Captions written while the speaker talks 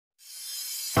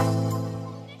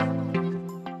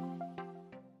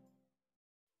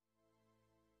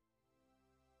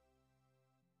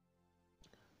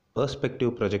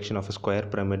Perspective projection of square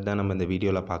pyramid தான் நம்ம இந்த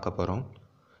வீடியோவில் பார்க்க போகிறோம்.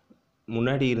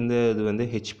 முன்னாடி இருந்தது வந்து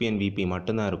ஹெச்பி அண்ட் விபி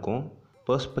மட்டும்தான் இருக்கும்.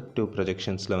 பெர்ஸ்பெக்டிவ்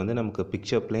ப்ரொஜெக்ஷன்ஸில் வந்து நமக்கு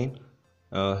picture plane,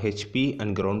 HP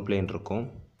and ground plane இருக்கும்.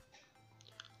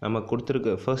 நம்ம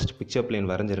கொடுத்துருக்க ஃபர்ஸ்ட் பிக்சர்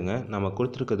பிளேன் வரைஞ்சிருங்க. நம்ம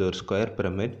கொடுத்துருக்கிறது ஒரு ஸ்கொயர்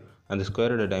பிரமிட். அந்த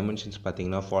ஸ்கொயரோட டைமென்ஷன்ஸ்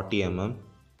பார்த்திங்கன்னா 40 mm.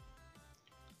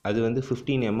 அது வந்து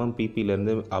 15 mm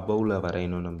பிபிலேருந்து அபவில்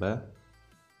வரையணும்.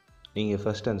 நீங்கள்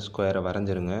ஃபஸ்ட் அந்த ஸ்கொயரை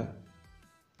வரைஞ்சிருங்க.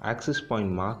 ஆக்சிஸ்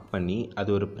பாயிண்ட் மார்க் பண்ணி அது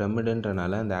ஒரு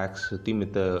பிரமிடுன்றனால அந்த ஆக்ஸ் சுற்றி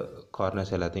மித்த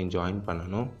கார்னர்ஸ் எல்லாத்தையும் ஜாயின்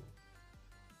பண்ணணும்.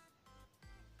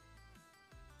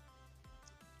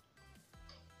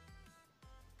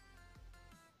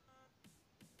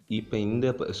 இப்போ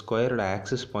இந்த ஸ்கொயரோட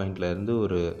ஆக்சிஸ் பாயிண்ட்லேருந்து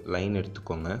ஒரு லைன்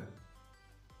எடுத்துக்கோங்க.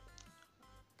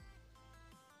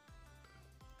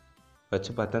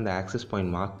 வச்சு பார்த்தா அந்த ஆக்சிஸ்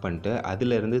பாயிண்ட் மார்க் பண்ணிட்டு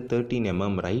அதிலேருந்து 13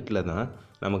 mm ரைட்டில் தான்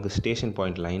நமக்கு ஸ்டேஷன்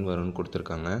பாயிண்ட் லைன் வரும்னு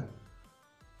கொடுத்துருக்காங்க.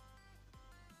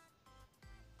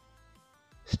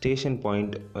 ஸ்டேஷன்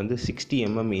பாயிண்ட் வந்து 60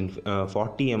 mm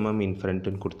 40 mm இன்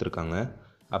ஃப்ரண்ட்டுன்னு கொடுத்துருக்காங்க.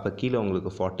 அப்போ கீழே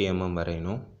உங்களுக்கு 40 mm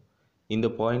வரையணும். இந்த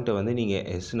பாயிண்ட்டை வந்து நீங்கள்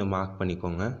எஸ்ன்னு மார்க்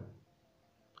பண்ணிக்கோங்க.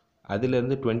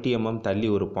 அதுலேருந்து 20 mm தள்ளி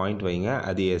ஒரு பாயிண்ட் வைங்க,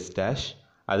 அது எஸ் டேஷ்,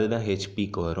 அதுதான்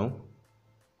ஹெச்பிக்கு வரும்.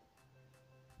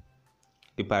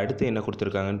 இப்போ அடுத்து என்ன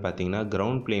கொடுத்துருக்காங்கன்னு பார்த்தீங்கன்னா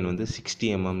கிரவுண்ட் பிளேன் வந்து 60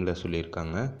 mmல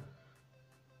சொல்லியிருக்காங்க.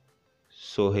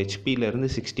 ஸோ ஹெச்பியிலேருந்து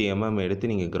 60 mm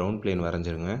எடுத்து நீங்கள் கிரவுண்ட் பிளேன்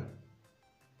வரைஞ்சிருங்க.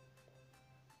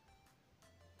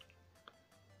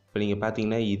 இப்போ நீங்கள்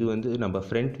பார்த்தீங்கன்னா இது வந்து நம்ம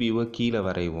ஃப்ரண்ட் வியூவை கீழே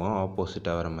வரைவோம்,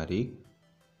 ஆப்போசிட்டாக வர மாதிரி.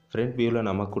 ஃப்ரண்ட் வியூவில்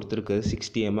நம்ம கொடுத்துருக்கிறது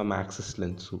 60 mm ஆக்சிஸ்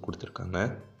லென்ஸ் கொடுத்துருக்காங்க.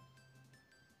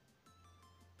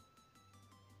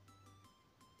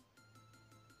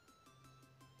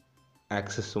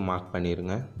 ஆக்சிஸும் மார்க்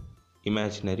பண்ணிடுங்க.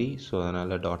 இமேஜினரி, ஸோ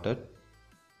அதனால் டாட்டட்.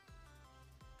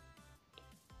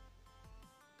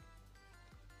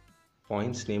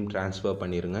 பாயிண்ட்ஸ் நேம் ட்ரான்ஸ்ஃபர்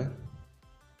பண்ணிடுங்க.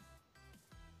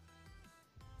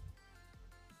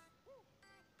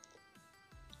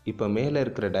 இப்போ மேலே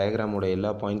இருக்கிற டயக்ராமோட எல்லா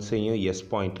பாயிண்ட்ஸையும் எஸ்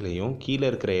பாயிண்ட்லேயும், கீழே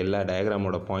இருக்கிற எல்லா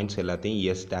டயக்ராமோட பாயிண்ட்ஸ் எல்லாத்தையும்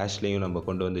எஸ் டேஷ்லேயும் நம்ம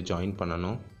கொண்டு வந்து ஜாயின்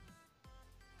பண்ணணும்.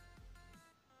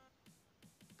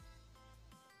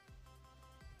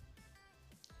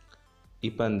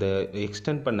 இப்போ அந்த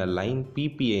எக்ஸ்டெண்ட் பண்ண லைன்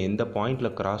பிபிஏ எந்த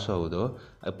பாயிண்டில் கிராஸ் ஆகுதோ,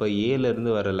 இப்போ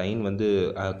ஏலேருந்து வர லைன் வந்து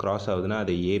கிராஸ் ஆகுதுன்னா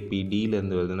அது ஏபி,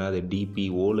 டிலேருந்து வருதுன்னா அது டிபி,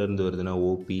 ஓலேருந்து வருதுன்னா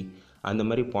ஓபி, அந்த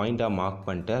மாதிரி பாயிண்ட்டாக மார்க்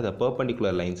பண்ணிட்டு அதை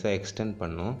பர்பண்டிகுலர் லைன்ஸாக எக்ஸ்டெண்ட்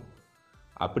பண்ணணும்.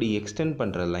 அப்படி எக்ஸ்டெண்ட்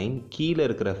பண்ணுற லைன் கீழே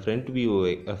இருக்கிற ஃப்ரண்ட்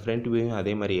வியூவையும்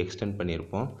அதே மாதிரி எக்ஸ்டெண்ட்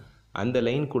பண்ணியிருப்போம். அந்த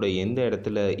லைன் கூட எந்த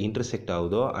இடத்துல இன்டர்செக்ட்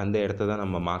ஆகுதோ அந்த இடத்த தான்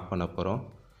நம்ம மார்க் பண்ண போகிறோம்.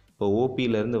 இப்போ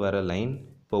ஓபியிலேருந்து வர லைன்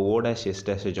இப்போ ஓ டேஷ் எஸ்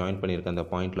டேஷை ஜாயின் பண்ணியிருக்கோம் அந்த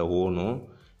பாயிண்டில் ஓனும்,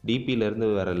 டிபியிலேருந்து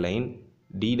வர line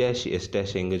D dash S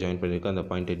dash எங்கே ஜாயின் பண்ணியிருக்கோம் அந்த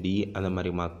பாயிண்ட்டை டி, அந்த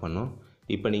மாதிரி மார்க் பண்ணோம்.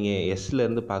 இப்போ நீங்கள்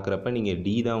எஸ்லேருந்து பார்க்குறப்ப நீங்கள்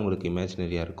டி தான் உங்களுக்கு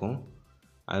இமேஜினரியாக இருக்கும்.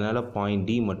 அதனால் பாயிண்ட்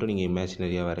டி மட்டும் நீங்கள்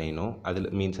இமேஜினரியாக வரையணும்.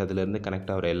 அதுலேருந்து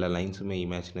கனெக்ட் ஆகிற எல்லா லைன்ஸுமே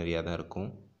இமேஜினரியாக தான் இருக்கும்.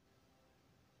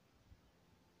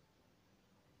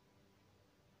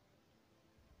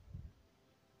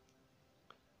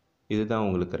 இதுதான்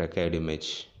உங்களுக்கு ரெக்கார்டு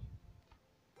இமேஜ்.